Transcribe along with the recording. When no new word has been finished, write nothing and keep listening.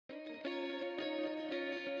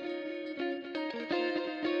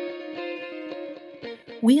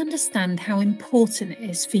we understand how important it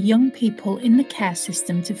is for young people in the care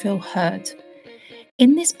system to feel heard.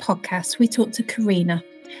 In this podcast, we talk to Carina,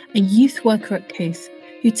 a youth worker at Kooth,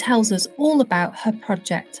 who tells us all about her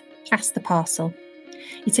project, Pass the Parcel.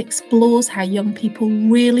 It explores how young people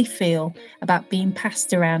really feel about being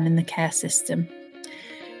passed around in the care system.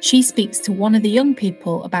 She speaks to one of the young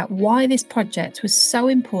people about why this project was so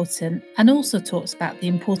important and also talks about the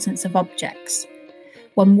importance of objects.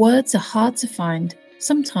 When words are hard to find,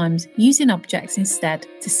 sometimes using objects instead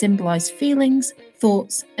to symbolise feelings,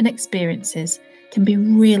 thoughts and experiences can be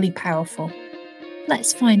really powerful.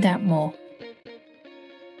 Let's find out more.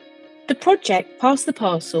 The project Pass the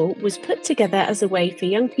Parcel was put together as a way for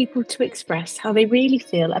young people to express how they really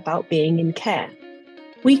feel about being in care.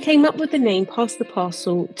 We came up with the name Pass the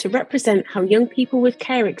Parcel to represent how young people with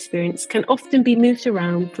care experience can often be moved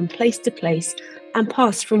around from place to place and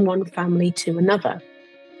passed from one family to another.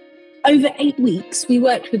 Over 8 weeks, we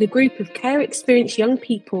worked with a group of care experienced young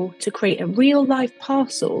people to create a real-life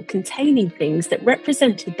parcel containing things that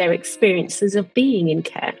represented their experiences of being in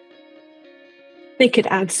care. They could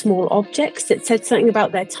add small objects that said something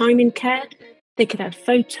about their time in care. They could add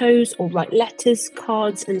photos or write letters,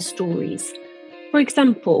 cards and stories. For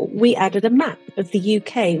example, we added a map of the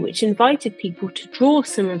UK which invited people to draw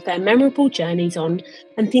some of their memorable journeys on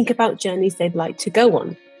and think about journeys they'd like to go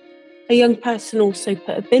on. A young person also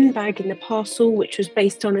put a bin bag in the parcel which was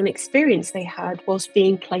based on an experience they had whilst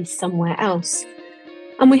being placed somewhere else.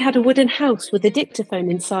 And we had a wooden house with a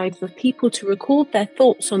dictaphone inside for people to record their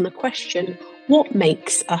thoughts on the question, what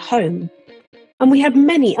makes a home? And we had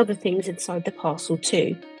many other things inside the parcel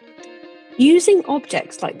too. Using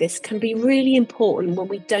objects like this can be really important when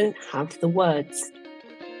we don't have the words.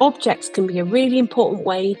 Objects can be a really important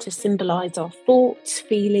way to symbolise our thoughts,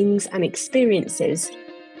 feelings and experiences.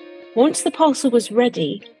 Once the parcel was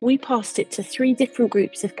ready, we passed it to 3 different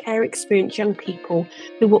groups of care experienced young people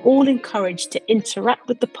who were all encouraged to interact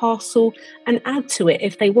with the parcel and add to it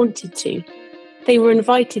if they wanted to. They were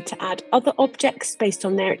invited to add other objects based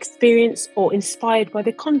on their experience or inspired by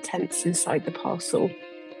the contents inside the parcel.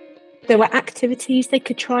 There were activities they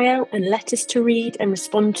could try out and letters to read and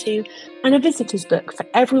respond to, and a visitor's book for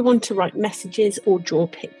everyone to write messages or draw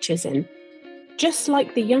pictures in. Just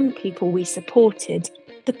like the young people we supported,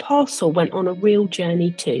 the parcel went on a real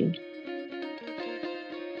journey too.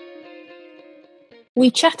 We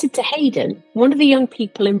chatted to Hayden, one of the young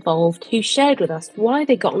people involved, who shared with us why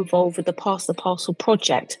they got involved with the Pass the Parcel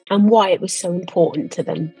project and why it was so important to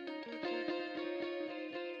them.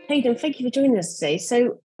 Hayden, thank you for joining us today.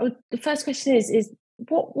 So the first question is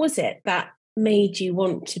what was it that made you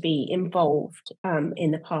want to be involved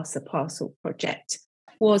in the Pass the Parcel project?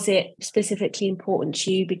 Was it specifically important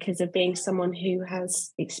to you because of being someone who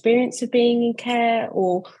has experience of being in care,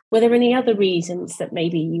 or were there any other reasons that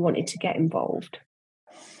maybe you wanted to get involved?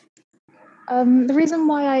 The reason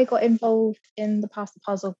why I got involved in the Pass the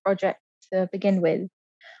Parcel project to begin with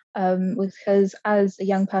was because as a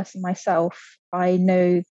young person myself, I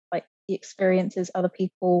know the experiences other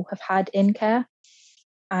people have had in care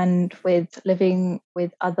and with living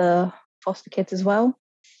with other foster kids as well.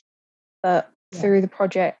 But through the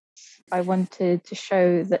project, I wanted to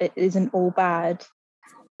show that it isn't all bad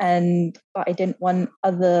and that I didn't want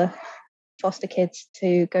other foster kids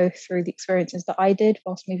to go through the experiences that I did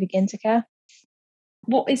whilst moving into care.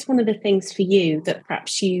 What is one of the things for you that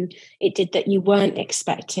perhaps it did that you weren't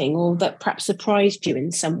expecting or that perhaps surprised you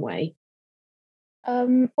in some way?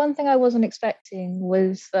 One thing I wasn't expecting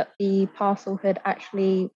was that the parcel had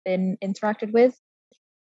actually been interacted with.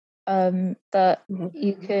 That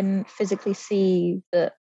you can physically see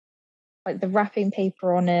that the wrapping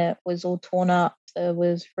paper on it was all torn up, there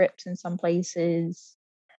was rips in some places,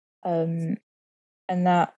 and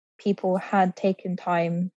that people had taken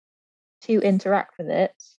time to interact with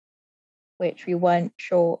it, which we weren't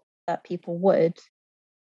sure that people would.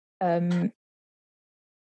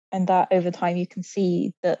 And that over time you can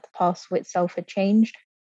see that the parcel itself had changed.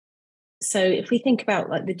 So if we think about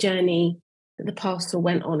the journey that the parcel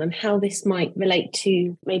went on and how this might relate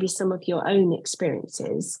to maybe some of your own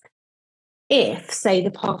experiences, if, say,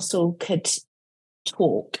 the parcel could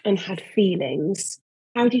talk and had feelings,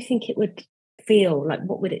 how do you think it would feel?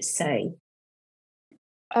 What would it say?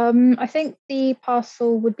 I think the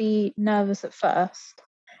parcel would be nervous at first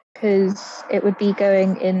because it would be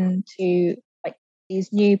going into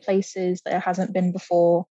these new places that it hasn't been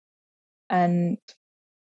before, and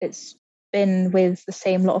it's been with the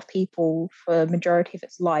same lot of people for the majority of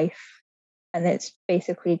its life, and it's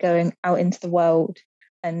basically going out into the world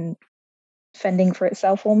and fending for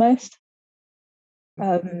itself almost.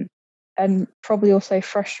 and probably also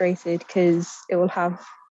frustrated because it will have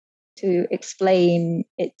to explain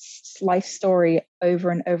its life story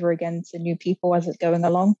over and over again to new people as it's going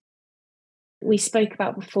along. We spoke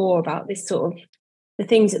about before about this sort of the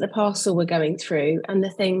things that the parcel were going through and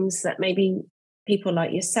the things that maybe people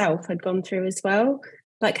like yourself had gone through as well.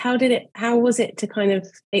 Like how was it to kind of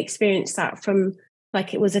experience that from,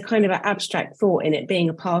 like, it was a kind of an abstract thought in it being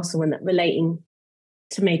a parcel and that relating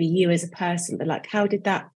to maybe you as a person, but like how did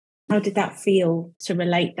that feel to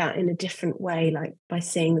relate that in a different way, like by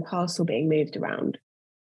seeing the parcel being moved around?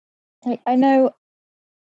 I know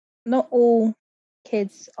not all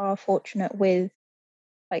kids are fortunate with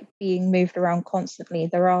like being moved around constantly.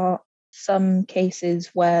 There are some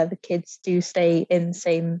cases where the kids do stay in the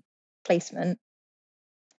same placement.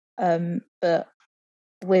 But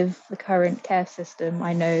with the current care system,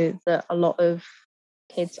 I know that a lot of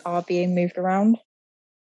kids are being moved around.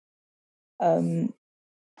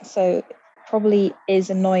 So probably is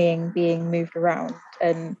annoying being moved around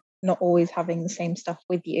and not always having the same stuff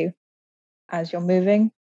with you as you're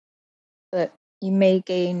moving. But you may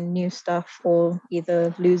gain new stuff or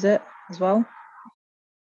either lose it as well.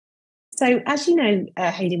 So, as you know,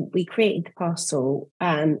 Hayden, we created the parcel,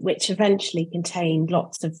 which eventually contained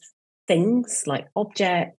lots of things like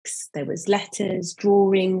objects. There was letters,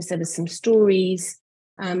 drawings. There was some stories.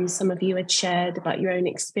 Some of you had shared about your own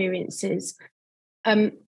experiences.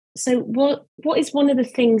 So, what is one of the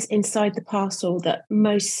things inside the parcel that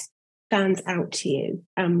most stands out to you,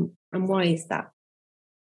 and why is that?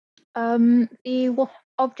 The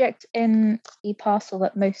object in the parcel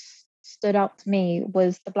that most stood out to me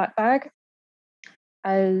was the black bag,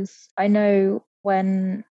 as I know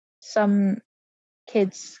when some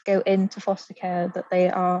kids go into foster care that they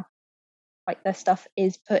are like their stuff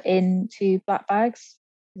is put into black bags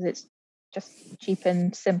because it's just cheap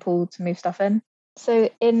and simple to move stuff in. So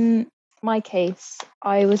in my case,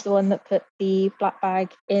 I was the one that put the black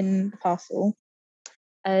bag in the parcel,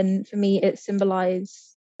 and for me it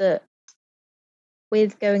symbolized that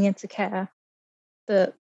with going into care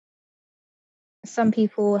that some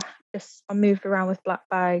people just are moved around with black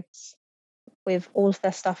bags with all of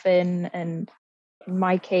their stuff in. And in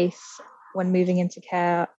my case, when moving into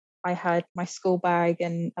care, I had my school bag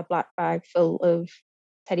and a black bag full of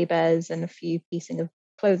teddy bears and a few pieces of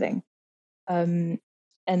clothing. And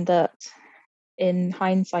that in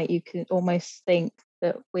hindsight, you could almost think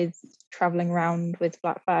that with traveling around with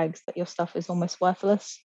black bags, that your stuff is almost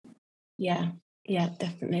worthless. Yeah,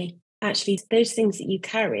 definitely. Actually, those things that you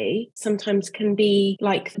carry sometimes can be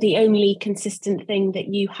like the only consistent thing that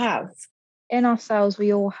you have. In ourselves,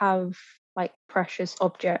 we all have like precious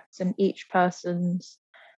objects, and each person's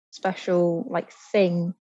special like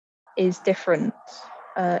thing is different.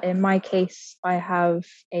 In my case, I have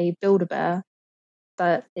a Build-A-Bear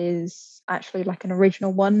that is actually like an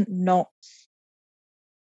original one, not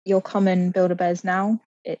your common Build-A-Bears now.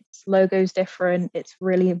 Its logo's different, it's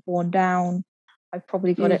really worn down. I've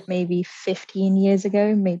probably got it maybe 15 years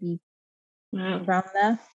ago, maybe around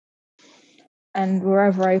there. And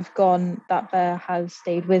wherever I've gone, that bear has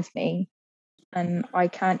stayed with me. And I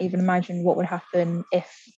can't even imagine what would happen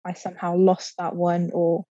if I somehow lost that one,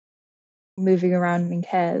 or moving around in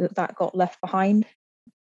care that got left behind.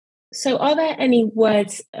 So are there any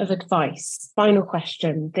words of advice, final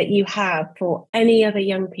question, that you have for any other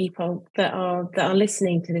young people that are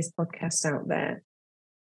listening to this podcast out there?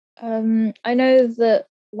 I know that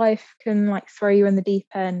life can like throw you in the deep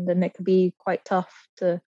end, and it can be quite tough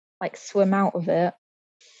to like swim out of it.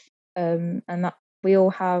 And that we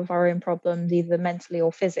all have our own problems, either mentally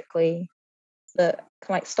or physically, that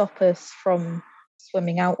can like stop us from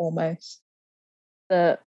swimming out almost.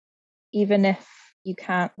 That even if you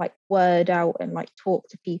can't like word out and like talk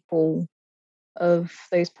to people of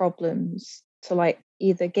those problems, to like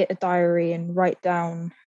either get a diary and write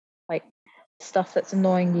down like stuff that's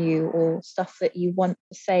annoying you or stuff that you want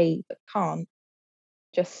to say but can't,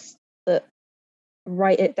 just that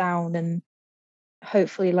write it down, and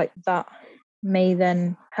hopefully like that may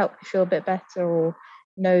then help you feel a bit better, or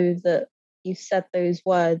know that you said those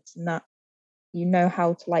words and that you know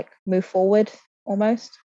how to like move forward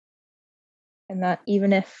almost. And that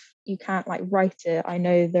even if you can't like write it, I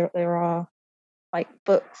know there are like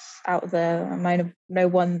books out there. I might know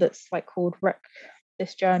one that's like called Wreck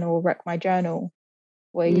This Journal or Wreck My Journal,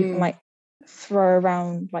 where you can like throw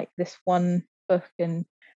around like this one book and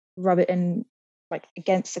rub it in like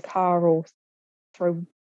against a car or throw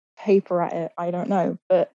paper at it. I don't know,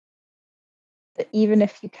 but even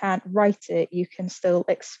if you can't write it, you can still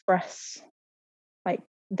express like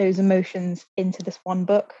those emotions into this one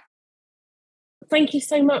book. thank you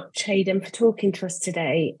so much, Hayden, for talking to us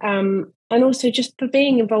today. And also just for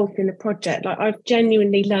being involved in the project. Like, I've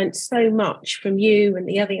genuinely learned so much from you and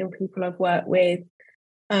the other young people I've worked with.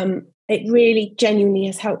 It really genuinely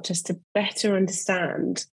has helped us to better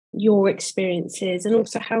understand your experiences and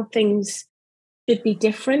also how things should be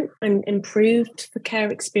different and improved for care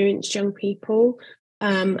experienced young people.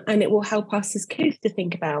 And it will help us as Kooth to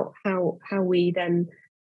think about how we then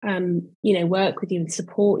work with you and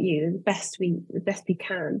support you the best we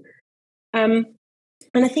can.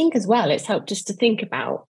 And I think as well, it's helped us to think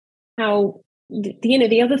about how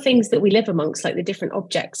the other things that we live amongst, like the different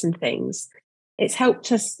objects and things. It's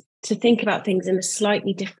helped us to think about things in a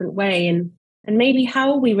slightly different way, and maybe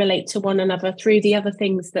how we relate to one another through the other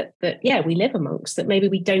things that we live amongst that maybe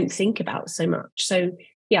we don't think about so much. So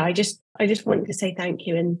yeah, I just wanted to say thank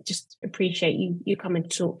you and just appreciate you coming to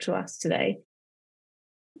talk to us today.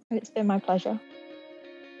 It's been my pleasure.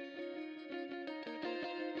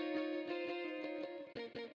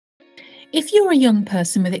 If you're a young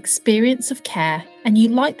person with experience of care and you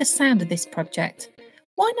like the sound of this project,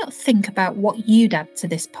 why not think about what you'd add to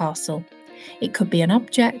this parcel? It could be an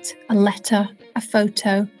object, a letter, a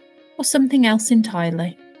photo, or something else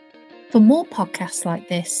entirely. For more podcasts like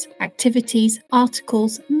this, activities,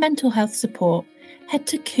 articles, and mental health support, head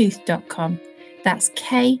to kooth.com. That's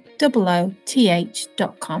KOOTH.com.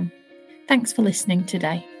 Thanks for listening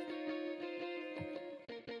today.